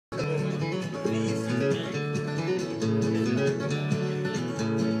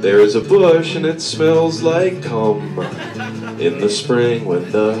There is a bush and it smells like cum. In the spring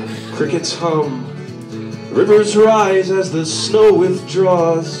when the crickets hum, rivers rise as the snow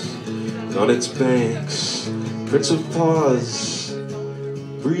withdraws, and on its banks prints of paws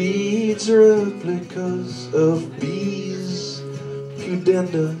breeds replicas of bees,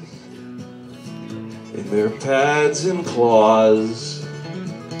 pudendas, in their pads and claws.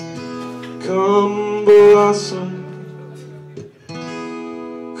 Come blossom,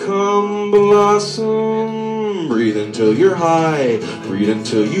 come blossom, breathe until you're high, breathe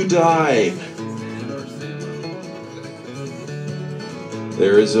until you die.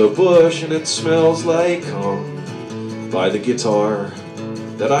 There is a bush and it smells like cum, by the guitar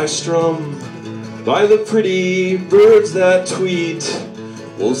that I strum, by the pretty birds that tweet,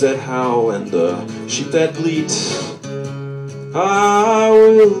 wolves that howl and the sheep that bleat. I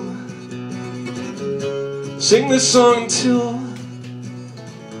will sing this song till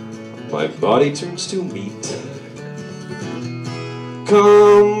my body turns to meat.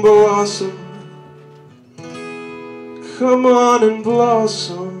 Come blossom, come on and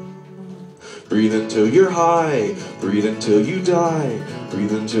blossom. Breathe until you're high, breathe until you die.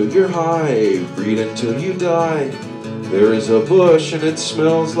 Breathe until you're high, breathe until you die. There is a bush and it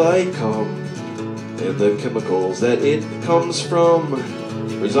smells like cum, and the chemicals that it comes from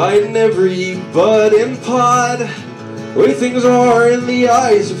reside in every bud and pod. The way things are in the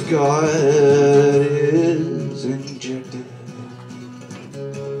eyes of God is injected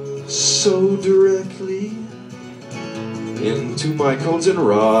so directly into my cones and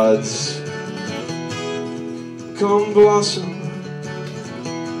rods. Come blossom,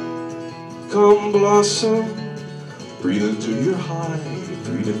 come blossom, breathe until you're high,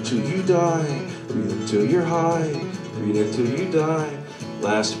 breathe until you die, breathe until you're high, breathe until you die.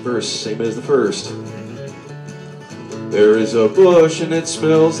 Last verse, same as the first. There is a bush and it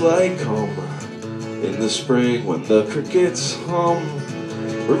smells like cum. In the spring when the crickets hum,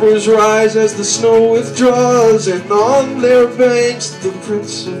 rivers rise as the snow withdraws, and on their banks the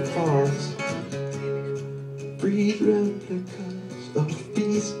prints of paws breed replicas of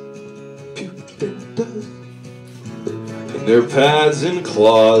bees, pudendas, in their pads and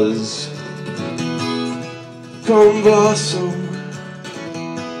claws. Come blossom,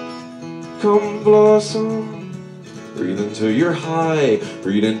 come blossom, breathe until you're high,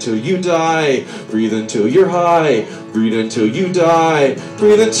 breathe until you die, breathe until you're high, breathe until you die,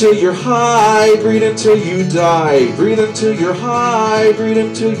 breathe until you're high, breathe until you die, breathe until you're high, breathe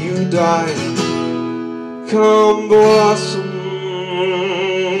until you die. Come blossom,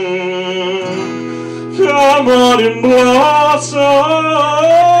 come on and blossom.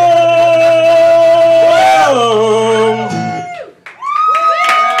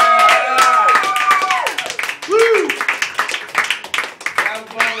 Woo!